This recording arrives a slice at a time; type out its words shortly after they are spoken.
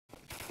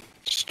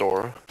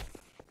store.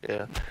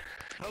 Yeah.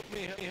 Help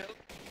me, help.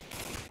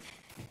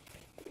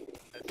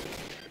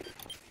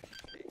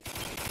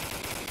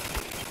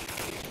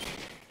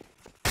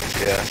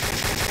 Yeah.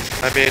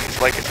 I mean,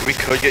 like, we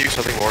could get you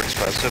something more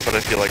expensive, but I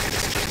feel like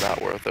it's just not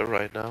worth it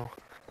right now.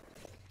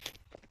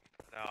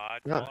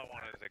 No, all I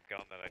want is a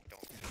gun that I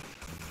don't.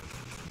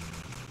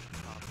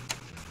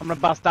 I'm gonna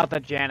bust out the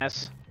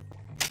Janus.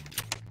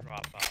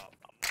 Drop out.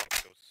 I'm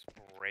gonna go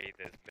spray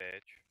this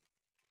bitch.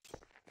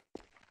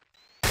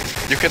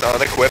 You can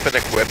unequip and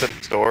equip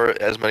and store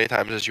as many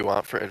times as you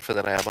want for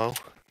infinite ammo.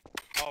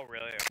 Oh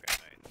really? Okay,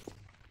 nice.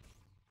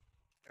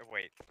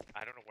 Wait,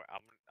 I don't know where. I'm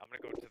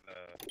gonna go to the.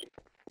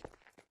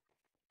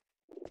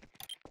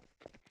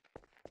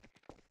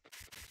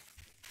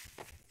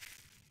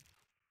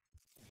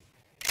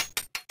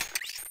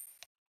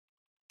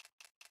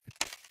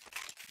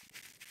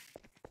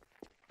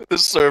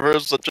 This server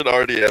is such an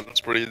RDM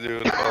spree,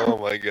 dude. Oh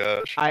my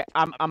gosh.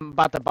 I'm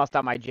about to bust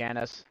out my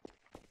Janus.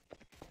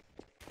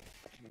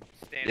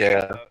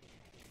 Yeah.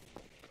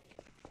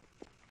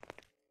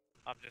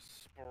 I'm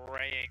just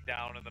spraying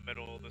down in the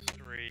middle of the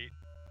street.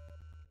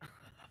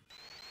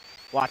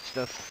 Watch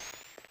this.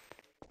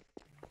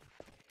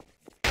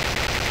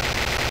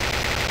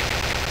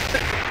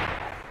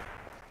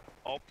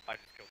 Oh, I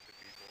just killed 2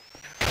 people.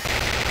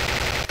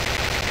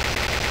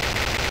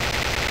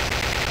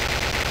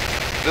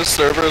 This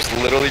server is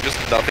literally just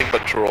nothing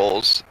but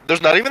trolls.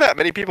 There's not even that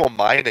many people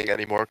mining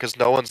anymore because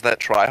no one's that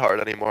tryhard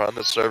anymore on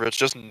this server. It's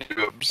just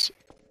noobs.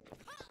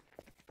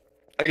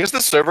 I guess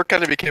this server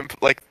kind of became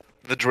like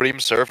the dream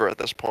server at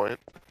this point.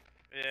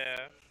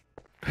 Yeah.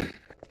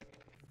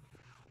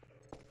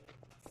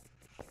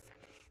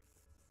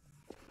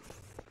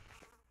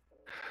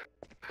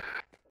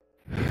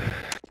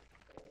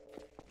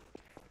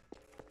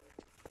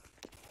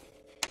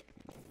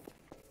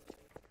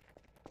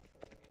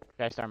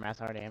 Should I start mass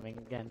hard aiming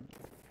again?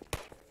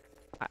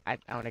 I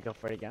want to go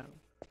for it again.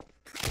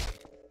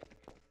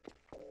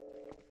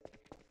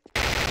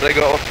 I'm gonna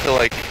go up to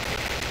like.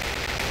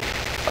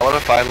 I want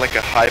to find like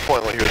a high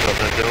point. Like, here's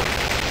what I'm gonna do.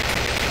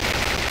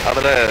 I'm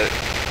gonna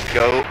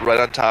go right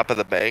on top of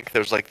the bank.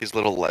 There's like these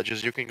little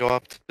ledges you can go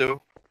up to.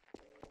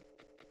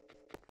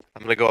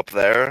 I'm gonna go up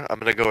there. I'm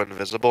gonna go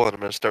invisible and I'm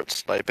gonna start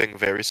sniping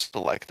very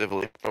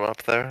selectively from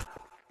up there.